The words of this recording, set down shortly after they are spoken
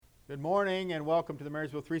Good morning and welcome to the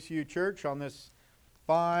Marysville 3CU Church on this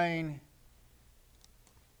fine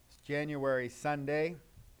January Sunday.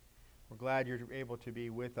 We're glad you're able to be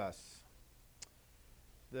with us.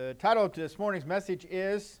 The title of this morning's message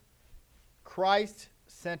is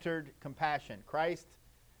Christ-Centered Compassion.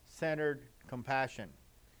 Christ-Centered Compassion.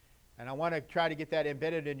 And I want to try to get that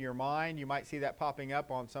embedded in your mind. You might see that popping up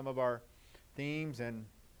on some of our themes and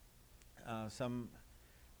some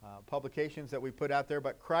publications that we put out there,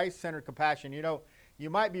 but Christ-centered compassion. You know, you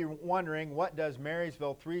might be wondering, what does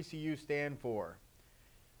Marysville 3CU stand for?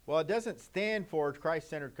 Well, it doesn't stand for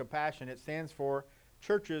Christ-centered compassion. It stands for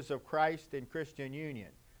Churches of Christ and Christian Union.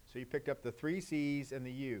 So you picked up the 3 C's and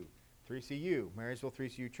the U. 3CU, Marysville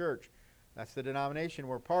 3CU Church. That's the denomination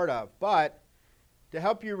we're part of. But to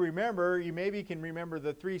help you remember, you maybe can remember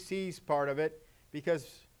the 3 C's part of it,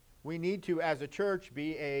 because we need to, as a church,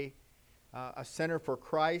 be a center for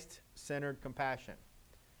Christ-centered compassion.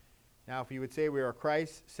 Now, if you would say we are a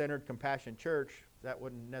Christ-centered compassion church, that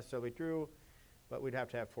wouldn't necessarily be true, but we'd have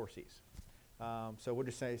to have 4 C's. So we'll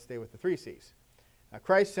just stay with the 3 C's.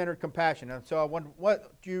 Christ-centered compassion. And so I want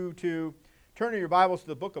you to turn in your Bibles to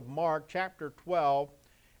the book of Mark, chapter 12,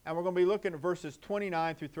 and we're going to be looking at verses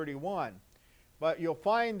 29 through 31. But you'll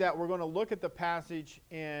find that we're going to look at the passage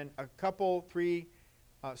in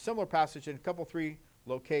similar passage in a couple, 3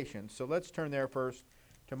 locations. So let's turn there first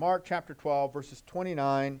to Mark chapter 12, verses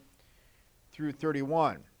 29 through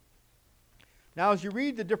 31. Now, as you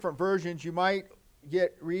read the different versions, you might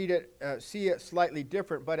see it slightly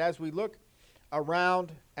different, but as we look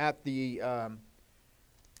around at the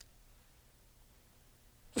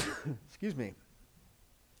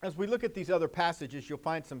as we look at these other passages, you'll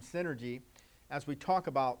find some synergy as we talk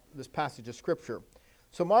about this passage of Scripture.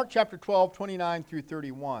 So Mark chapter 12, 29 through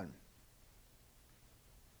 31.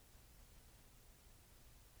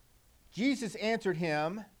 Jesus answered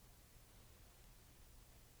him,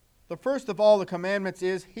 "The first of all the commandments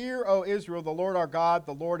is, Hear, O Israel, the Lord our God,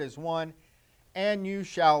 the Lord is one, and you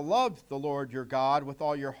shall love the Lord your God with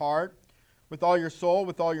all your heart, with all your soul,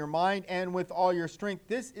 with all your mind, and with all your strength.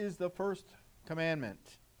 This is the first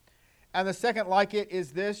commandment. And the second like it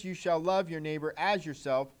is this, you shall love your neighbor as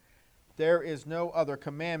yourself. There is no other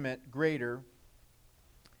commandment greater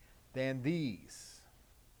than these."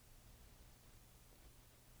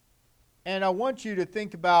 And I want you to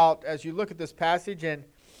think about, as you look at this passage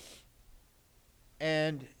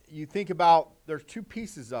and you think about, there's 2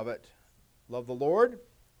 pieces of it. Love the Lord,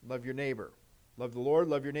 love your neighbor. Love the Lord,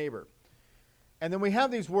 love your neighbor. And then we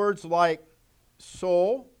have these words like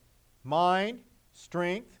soul, mind,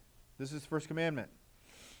 strength. This is the first commandment.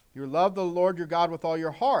 You love the Lord your God with all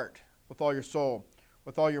your heart, with all your soul,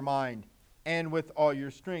 with all your mind, and with all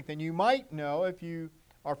your strength. And you might know, if you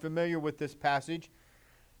are familiar with this passage,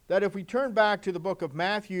 that if we turn back to the book of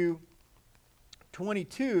Matthew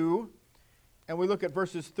 22, and we look at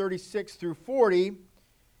verses 36 through 40,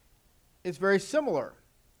 it's very similar.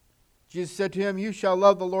 Jesus said to him, "You shall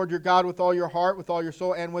love the Lord your God with all your heart, with all your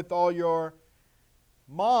soul, and with all your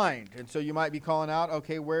mind." And so you might be calling out,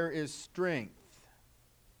 okay, where is strength?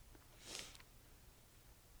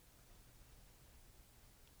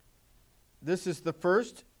 This is the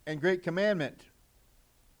first and great commandment.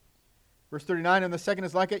 Verse 39, and the second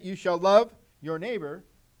is like it, you shall love your neighbor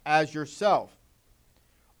as yourself.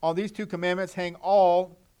 On these 2 commandments hang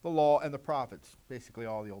all the law and the prophets, basically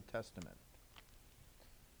all the Old Testament.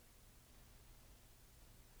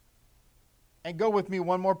 And go with me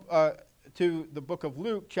one more to the book of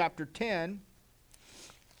Luke, chapter 10.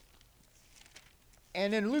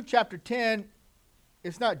 And in Luke chapter 10,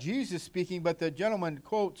 it's not Jesus speaking, but the gentleman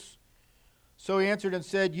quotes, "So he answered and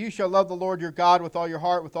said, You shall love the Lord your God with all your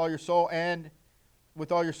heart, with all your soul, and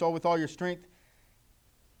with all your soul, with all your strength,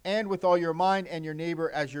 and with all your mind, and your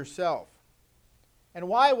neighbor as yourself." And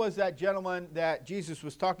why was that gentleman that Jesus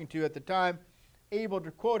was talking to at the time able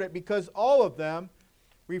to quote it? Because all of them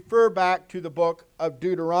refer back to the book of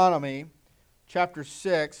Deuteronomy, chapter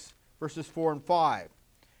 6, verses 4 and 5.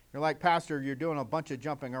 You're like, "Pastor, you're doing a bunch of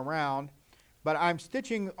jumping around." But I'm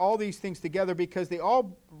stitching all these things together because they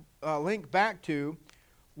all link back to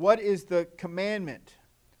what is the commandment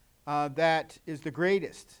that is the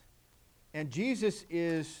greatest. And Jesus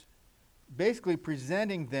is basically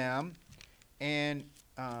presenting them and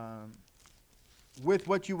with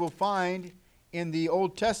what you will find in the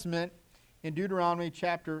Old Testament in Deuteronomy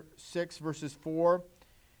chapter 6, verses 4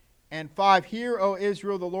 and 5. "Hear, O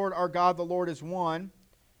Israel, the Lord our God, the Lord is one."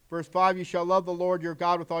 Verse 5, "You shall love the Lord your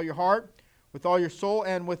God with all your heart, with all your soul,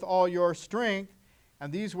 and with all your strength.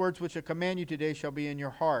 And these words which I command you today shall be in your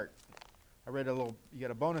heart." I read you got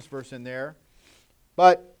a bonus verse in there.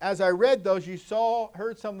 But as I read those, you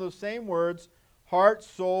heard some of those same words, heart,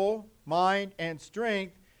 soul, mind, and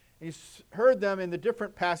strength. And you heard them in the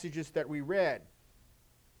different passages that we read.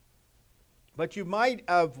 But you might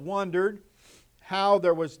have wondered how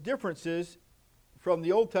there was differences from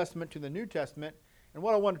the Old Testament to the New Testament. And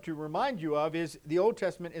what I wanted to remind you of is the Old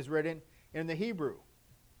Testament is written in the Hebrew.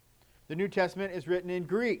 The New Testament is written in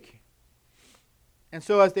Greek. And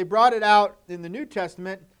so as they brought it out in the New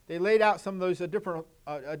Testament, they laid out some of those different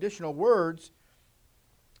additional words.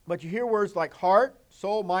 But you hear words like heart,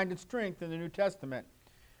 soul, mind, and strength in the New Testament.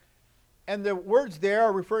 And the words there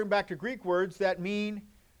are referring back to Greek words that mean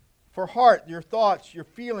for heart, your thoughts, your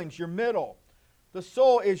feelings, your middle. The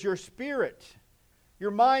soul is your spirit.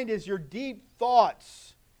 Your mind is your deep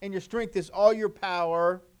thoughts. And your strength is all your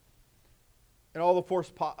power and all the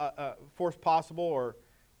force possible,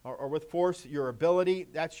 or with force, your ability.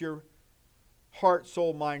 That's your heart,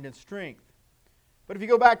 soul, mind, and strength. But if you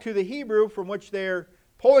go back to the Hebrew from which they're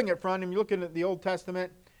pulling it from, and you're looking at the Old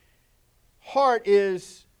Testament, heart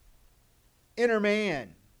is inner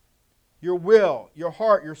man, your will, your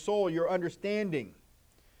heart, your soul, your understanding.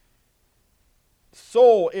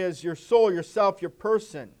 Soul is your soul, yourself, your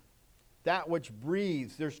person, that which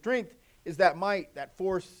breathes. Their strength is that might, that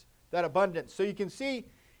force, that abundance. So you can see,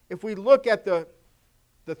 if we look at the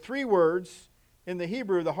three words in the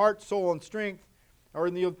Hebrew, the heart, soul, and strength, or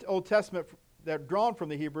in the Old Testament that are drawn from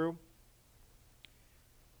the Hebrew,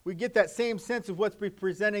 we get that same sense of what's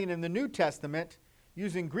presented in the New Testament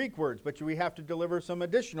using Greek words, but we have to deliver some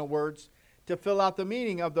additional words to fill out the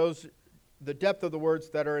meaning of those, the depth of the words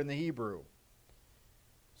that are in the Hebrew.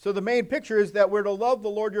 So the main picture is that we're to love the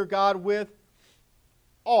Lord your God with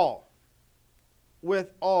all.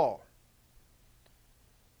 With all.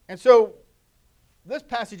 And so this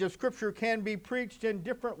passage of Scripture can be preached in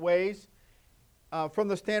different ways from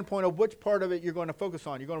the standpoint of which part of it you're going to focus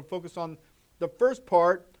on. You're going to focus on the first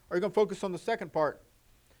part, or you're going to focus on the second part.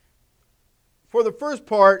 For the first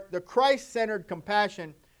part, the Christ-centered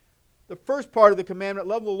compassion, the first part of the commandment,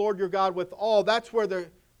 love the Lord your God with all, that's where the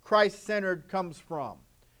Christ-centered comes from.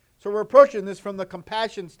 So we're approaching this from the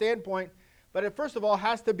compassion standpoint, but it first of all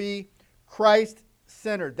has to be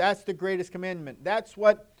Christ-centered. That's the greatest commandment. That's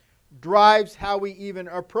what drives how we even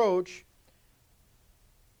approach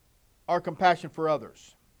our compassion for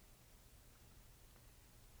others.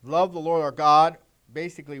 Love the Lord our God,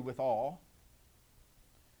 basically with all.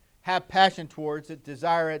 Have passion towards it,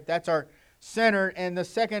 desire it. That's our center. And the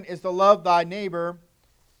second is to love thy neighbor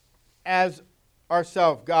as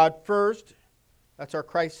ourselves. God first. That's our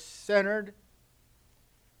Christ-centered.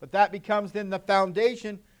 But that becomes then the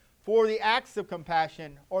foundation for the acts of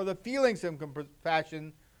compassion or the feelings of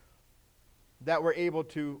compassion that we're able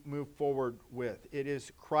to move forward with. It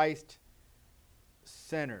is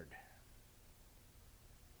Christ-centered.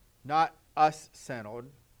 Not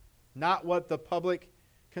us-centered. Not what the public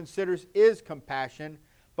considers is compassion,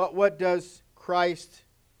 but what does Christ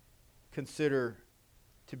consider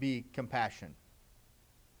to be compassion?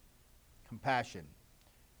 Compassion.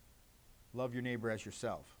 Love your neighbor as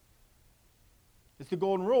yourself. It's the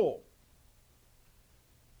golden rule.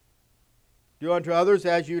 Do unto others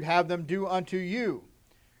as you'd have them do unto you.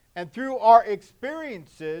 And through our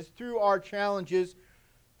experiences, through our challenges,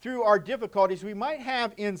 through our difficulties, we might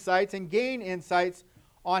have insights and gain insights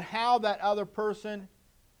on how that other person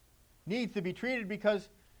needs to be treated, because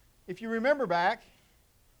if you remember back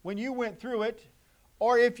when you went through it,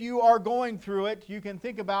 or if you are going through it, you can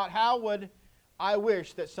think about, how would I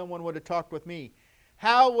wish that someone would have talked with me?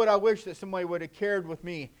 How would I wish that somebody would have cared with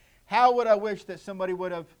me? How would I wish that somebody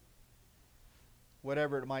would have,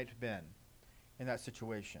 whatever it might have been in that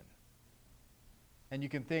situation? And you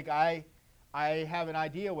can think, I have an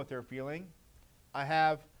idea what they're feeling. I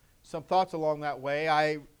have some thoughts along that way.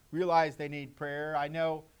 I realize they need prayer. I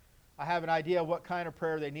have an idea what kind of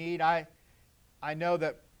prayer they need. I know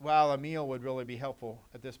that, a meal would really be helpful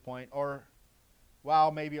at this point. Or,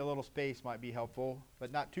 maybe a little space might be helpful,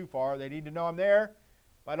 but not too far. They need to know I'm there,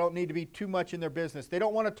 but I don't need to be too much in their business. They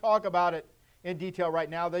don't want to talk about it in detail right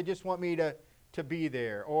now. They just want me to be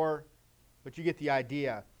there. But you get the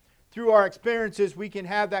idea. Through our experiences, we can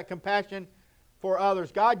have that compassion for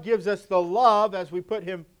others. God gives us the love as we put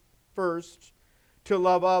Him first to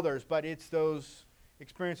love others, but it's those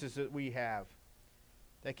experiences that we have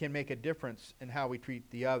that can make a difference in how we treat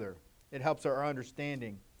the other. It helps our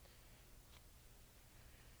understanding.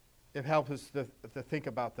 It helps us to think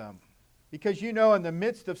about them. Because in the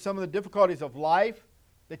midst of some of the difficulties of life,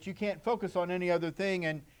 that you can't focus on any other thing,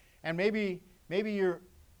 and maybe you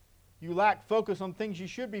lack focus on things you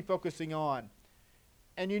should be focusing on.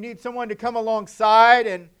 And you need someone to come alongside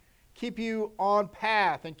and keep you on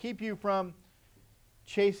path and keep you from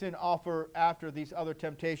chasing after these other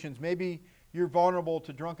temptations. Maybe you're vulnerable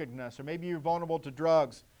to drunkenness, or maybe you're vulnerable to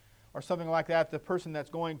drugs or something like that, the person that's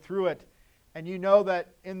going through it. And you know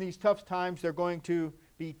that in these tough times they're going to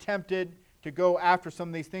be tempted to go after some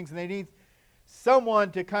of these things, and they need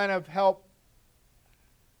someone to kind of help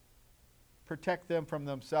protect them from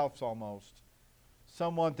themselves almost.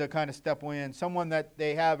 Someone to kind of step in, someone that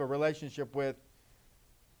they have a relationship with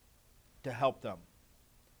to help them.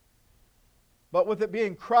 But with it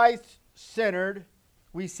being Christ-centered,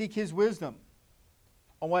 we seek His wisdom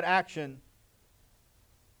on what action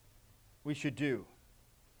we should do.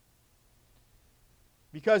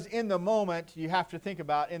 Because in the moment, you have to think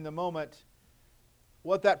about, in the moment,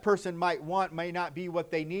 what that person might want may not be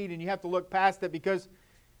what they need, and you have to look past it, because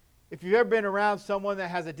if you've ever been around someone that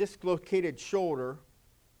has a dislocated shoulder,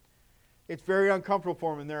 it's very uncomfortable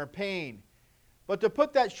for them and they're in pain. But to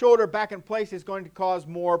put that shoulder back in place is going to cause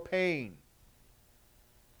more pain.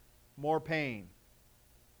 More pain.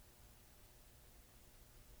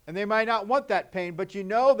 And they might not want that pain, but you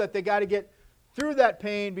know that they got to get through that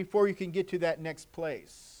pain before you can get to that next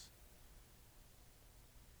place.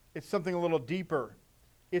 It's something a little deeper.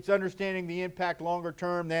 It's understanding the impact longer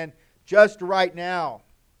term than just right now.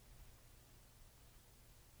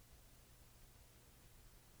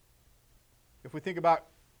 If we think about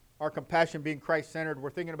our compassion being Christ-centered,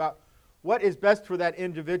 we're thinking about what is best for that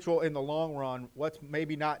individual in the long run, what's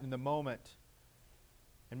maybe not in the moment.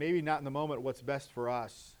 And maybe not in the moment what's best for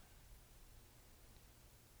us.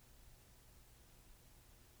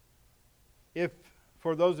 If,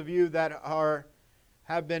 for those of you that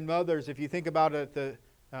have been mothers, if you think about it,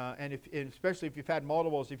 and especially if you've had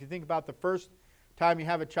multiples, if you think about the first time you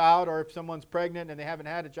have a child, or if someone's pregnant and they haven't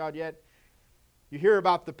had a child yet, you hear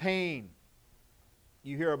about the pain.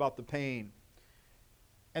 You hear about the pain.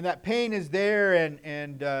 And that pain is there,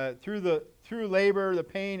 and through labor, the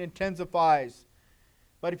pain intensifies.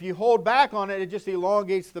 But if you hold back on it, it just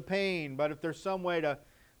elongates the pain. But if there's some way to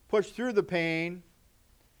push through the pain,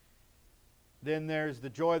 then there's the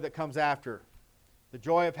joy that comes after. The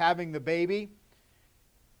joy of having the baby,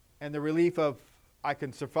 and the relief of, I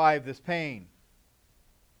can survive this pain.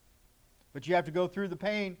 But you have to go through the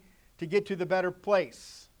pain to get to the better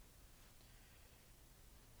place.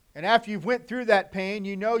 And after you've went through that pain,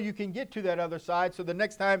 you know you can get to that other side. So the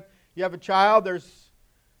next time you have a child, there's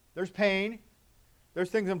pain, there's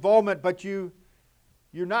things involvement, but you're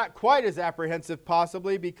not quite as apprehensive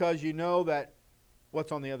possibly, because you know that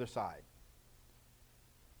what's on the other side.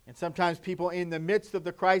 And sometimes people in the midst of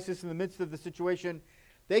the crisis, in the midst of the situation,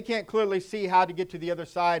 they can't clearly see how to get to the other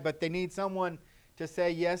side, but they need someone to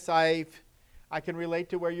say, yes, I can relate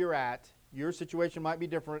to where you're at. Your situation might be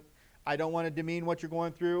different. I don't want to demean what you're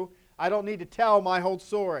going through. I don't need to tell my whole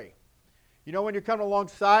story. You know, when you're coming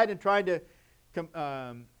alongside and trying to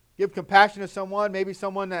give compassion to someone, maybe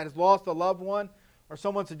someone that has lost a loved one, or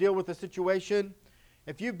someone to deal with a situation,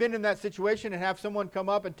 if you've been in that situation and have someone come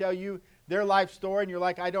up and tell you their life story, and you're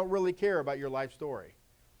like, I don't really care about your life story.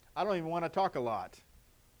 I don't even want to talk a lot.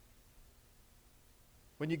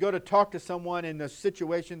 When you go to talk to someone in those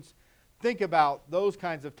situations, think about those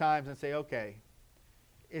kinds of times and say, okay,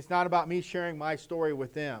 it's not about me sharing my story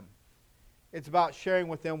with them. It's about sharing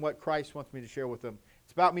with them what Christ wants me to share with them.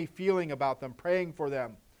 It's about me feeling about them, praying for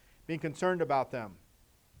them, being concerned about them.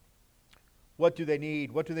 What do they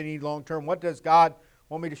need? What do they need long term? What does God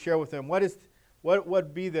want me to share with them? What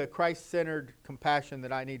would be the Christ-centered compassion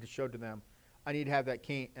that I need to show to them? I need to have that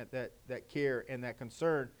care and that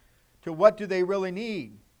concern to what do they really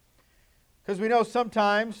need. Because we know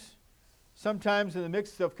sometimes in the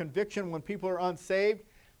midst of conviction, when people are unsaved,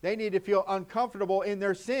 they need to feel uncomfortable in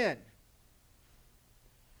their sin.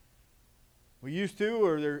 We used to,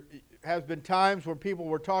 or there has been times where people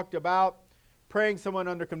were talked about praying someone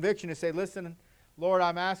under conviction to say, listen, Lord,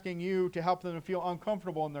 I'm asking you to help them to feel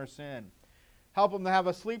uncomfortable in their sin. Help them to have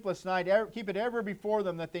a sleepless night. Keep it ever before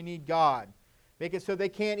them that they need God. Make it so they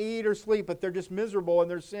can't eat or sleep, but they're just miserable in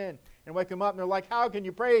their sin. And wake them up and they're like, how can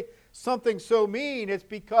you pray something so mean? It's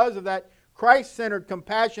because of that Christ-centered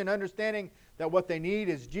compassion, understanding that what they need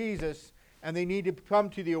is Jesus, and they need to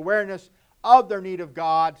come to the awareness of their need of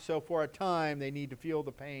God. So for a time, they need to feel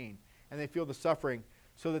the pain and they feel the suffering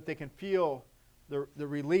so that they can feel the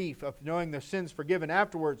relief of knowing their sins forgiven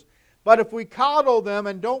afterwards. But if we coddle them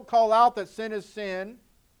and don't call out that sin is sin,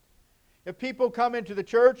 if people come into the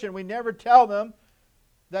church and we never tell them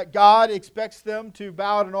that God expects them to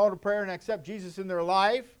bow at an altar prayer and accept Jesus in their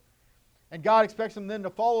life, and God expects them then to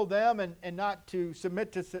follow them and not to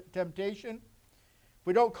submit to temptation, if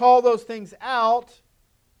we don't call those things out,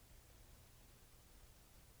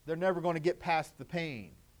 they're never going to get past the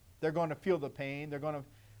pain. They're going to feel the pain. They're going to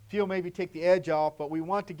feel maybe take the edge off, but we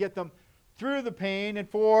want to get them through the pain and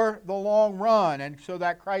for the long run. And so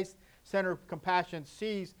that Christ-centered compassion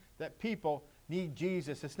sees that people need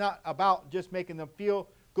Jesus. It's not about just making them feel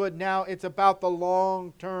good now. It's about the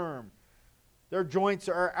long term. Their joints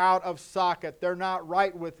are out of socket. They're not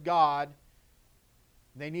right with God.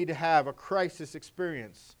 They need to have a crisis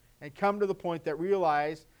experience and come to the point that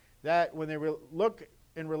realize that when they look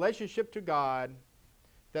in relationship to God,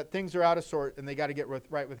 that things are out of sort and they got to get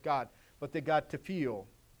right with God. But they got to feel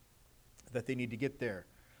that they need to get there.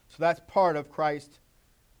 So that's part of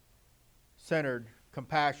Christ-centered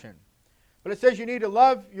compassion. But it says you need to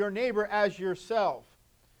love your neighbor as yourself.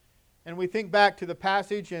 And we think back to the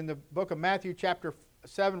passage in the book of Matthew chapter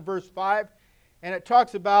 7 verse 5, and it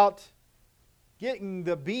talks about getting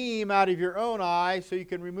the beam out of your own eye so you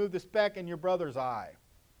can remove the speck in your brother's eye.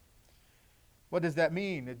 What does that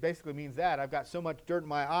mean? It basically means that I've got so much dirt in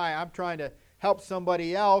my eye, I'm trying to help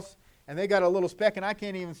somebody else, and they got a little speck and I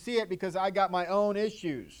can't even see it because I got my own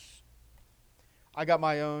issues. I got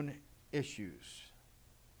my own issues.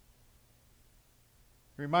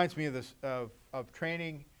 It reminds me of this of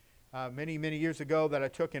training many years ago that I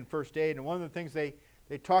took in first aid, and one of the things they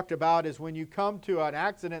talked about is when you come to an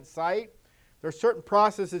accident site, there are certain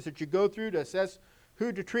processes that you go through to assess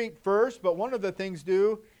who to treat first, but one of the things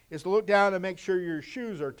is to look down and make sure your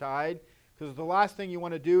shoes are tied, because the last thing you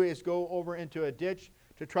want to do is go over into a ditch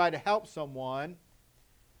to try to help someone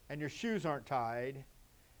and your shoes aren't tied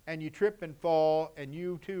and you trip and fall and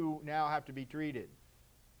you too now have to be treated.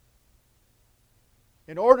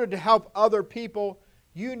 In order to help other people,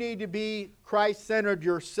 you need to be Christ-centered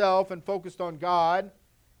yourself and focused on God.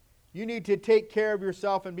 You need to take care of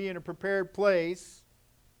yourself and be in a prepared place.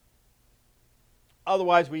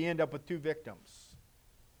 Otherwise, we end up with two victims.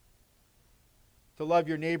 To love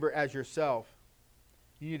your neighbor as yourself.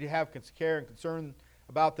 You need to have care and concern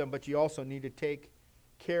about them, but you also need to take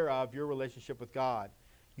care of your relationship with God.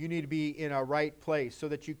 You need to be in a right place so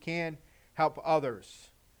that you can help others.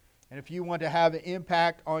 And if you want to have an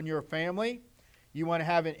impact on your family, you want to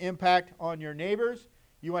have an impact on your neighbors,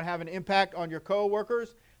 you want to have an impact on your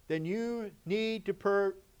co-workers, then you need to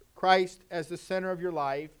put Christ as the center of your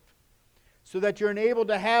life so that you're enabled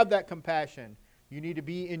to have that compassion. You need to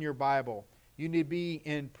be in your Bible. You need to be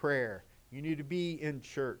in prayer. You need to be in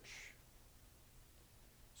church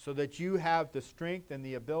so that you have the strength and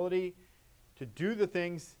the ability to do the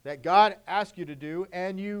things that God asks you to do,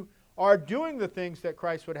 and you are doing the things that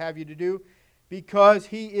Christ would have you to do because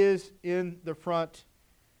He is in the front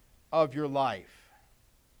of your life.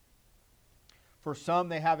 For some,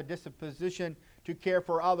 they have a disposition to care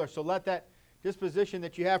for others. So let that disposition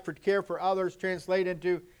that you have for care for others translate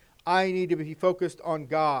into, I need to be focused on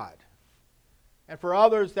God. And for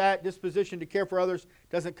others, that disposition to care for others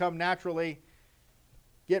doesn't come naturally.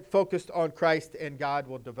 Get focused on Christ and God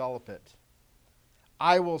will develop it.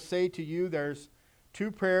 I will say to you, there's two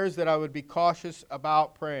prayers that I would be cautious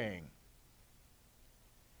about praying.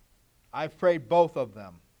 I've prayed both of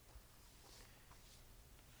them.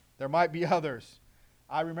 There might be others.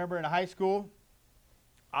 I remember in high school,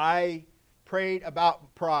 I prayed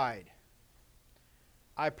about pride.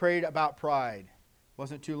 I prayed about pride.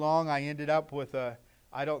 Wasn't too long, I ended up with I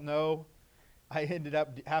ended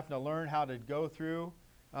up having to learn how to go through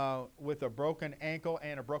with a broken ankle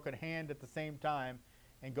and a broken hand at the same time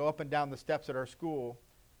and go up and down the steps at our school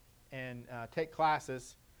and take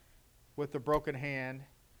classes with a broken hand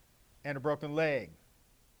and a broken leg.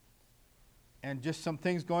 And just some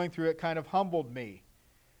things going through it kind of humbled me.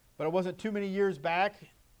 But it wasn't too many years back,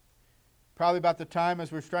 probably about the time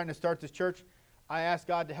as we were trying to start this church, I asked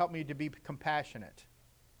God to help me to be compassionate.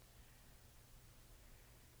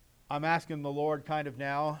 I'm asking the Lord kind of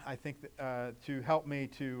now, I think, to help me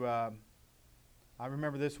to, I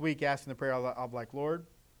remember this week asking the prayer, I'm like, Lord,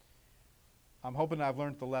 I'm hoping I've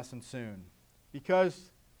learned the lesson soon.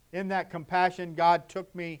 Because in that compassion, God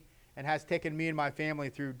took me and has taken me and my family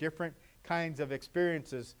through different kinds of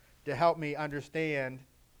experiences to help me understand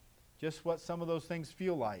just what some of those things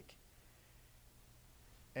feel like.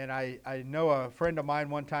 And I know a friend of mine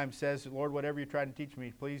one time says, Lord, whatever you're trying to teach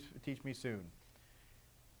me, please teach me soon.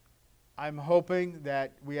 I'm hoping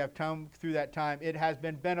that we have come through that time. It has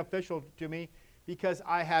been beneficial to me because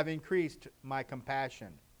I have increased my compassion.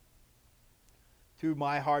 Through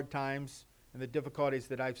my hard times and the difficulties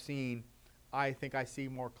that I've seen, I think I see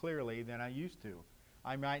more clearly than I used to.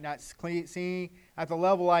 I might not see at the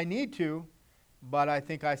level I need to, but I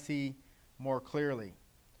think I see more clearly.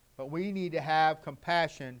 But we need to have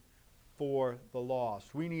compassion for the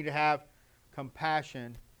lost. We need to have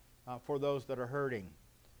compassion for those that are hurting.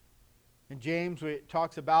 In James, it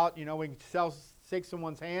talks about, we can shake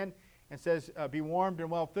someone's hand and says, be warmed and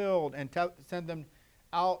well filled, and send them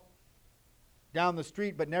out down the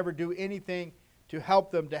street, but never do anything to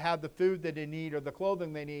help them to have the food that they need or the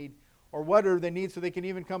clothing they need or whatever they need so they can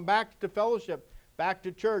even come back to fellowship, back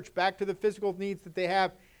to church, back to the physical needs that they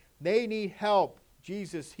have. They need help.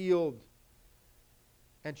 Jesus healed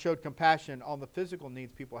and showed compassion on the physical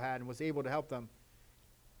needs people had and was able to help them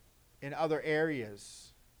in other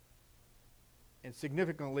areas. And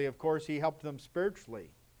significantly, of course, he helped them spiritually.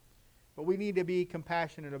 But we need to be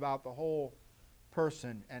compassionate about the whole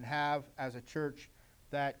person and have, as a church,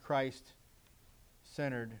 that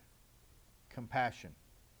Christ-centered compassion.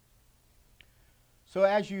 So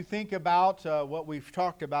as you think about what we've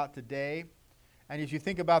talked about today, and as you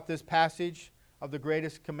think about this passage of the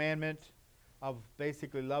greatest commandment of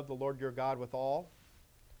basically love the Lord your God with all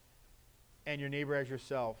and your neighbor as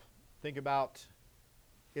yourself, think about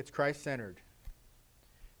it's Christ-centered.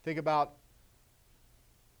 Think about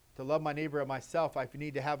to love my neighbor as myself, I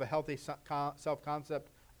need to have a healthy self-concept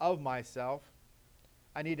of myself.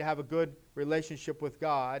 I need to have a good relationship with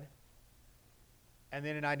God. And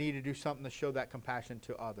then I need to do something to show that compassion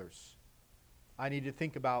to others. I need to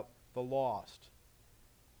think about the lost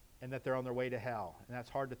and that they're on their way to hell. And that's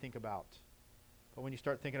hard to think about. But when you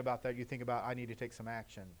start thinking about that, you think about, I need to take some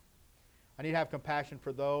action. I need to have compassion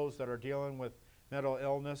for those that are dealing with mental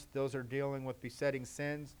illness, those are dealing with besetting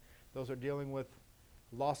sins, those are dealing with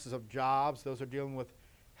losses of jobs, those are dealing with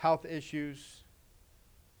health issues.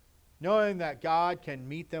 Knowing that God can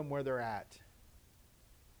meet them where they're at.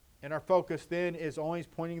 And our focus then is always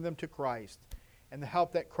pointing them to Christ and the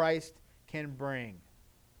help that Christ can bring.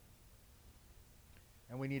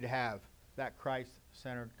 And we need to have that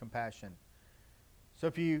Christ-centered compassion. So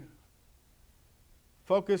if you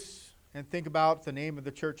focus and think about the name of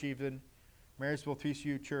the church even, Marysville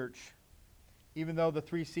 3CU Church, even though the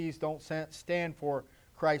 3 C's don't stand for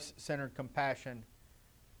Christ-centered compassion,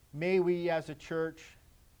 may we as a church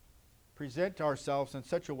present ourselves in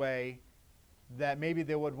such a way that maybe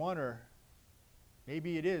they would wonder,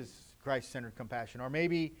 maybe it is Christ-centered compassion, or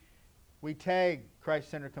maybe we tag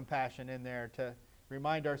Christ-centered compassion in there to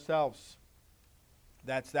remind ourselves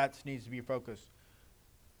that needs to be focused.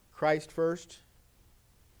 Christ first,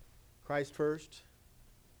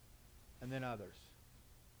 and then others.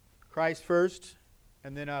 Christ first,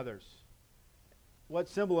 and then others. What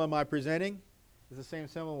symbol am I presenting? It's the same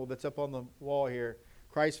symbol that's up on the wall here.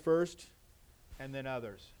 Christ first, and then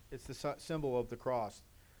others. It's the symbol of the cross.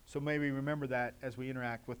 So may we remember that as we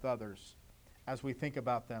interact with others, as we think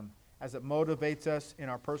about them, as it motivates us in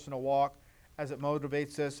our personal walk, as it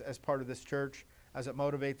motivates us as part of this church, as it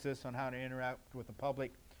motivates us on how to interact with the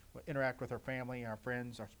public, interact with our family, our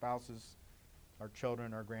friends, our spouses, our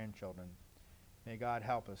children, our grandchildren. May God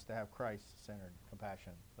help us to have Christ-centered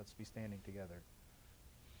compassion. Let's be standing together.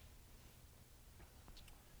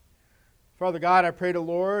 Father God, I pray to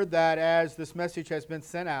Lord that as this message has been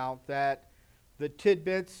sent out, that the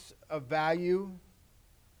tidbits of value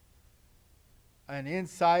and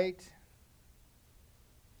insight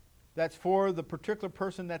that's for the particular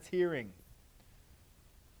person that's hearing.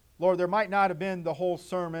 Lord, there might not have been the whole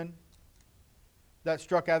sermon that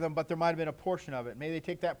struck at them, but there might have been a portion of it. May they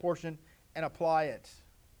take that portion and apply it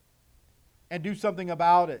and do something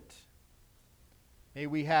about it. May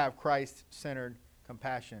we have Christ-centered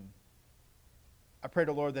compassion. I pray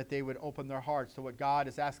to Lord that they would open their hearts to what God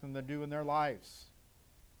is asking them to do in their lives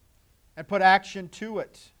and put action to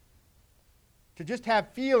it. To just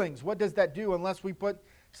have feelings, what does that do unless we put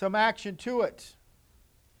some action to it?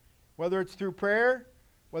 Whether it's through prayer,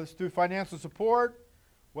 whether it's through financial support,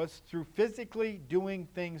 whether it's through physically doing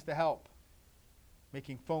things to help.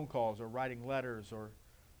 Making phone calls or writing letters or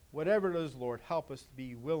whatever it is, Lord, help us to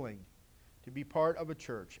be willing to be part of a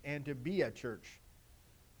church and to be a church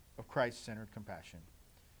of Christ-centered compassion.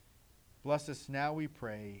 Bless us now, we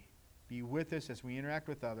pray. Be with us as we interact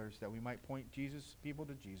with others, that we might point people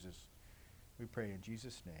to Jesus. We pray in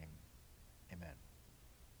Jesus' name. Amen.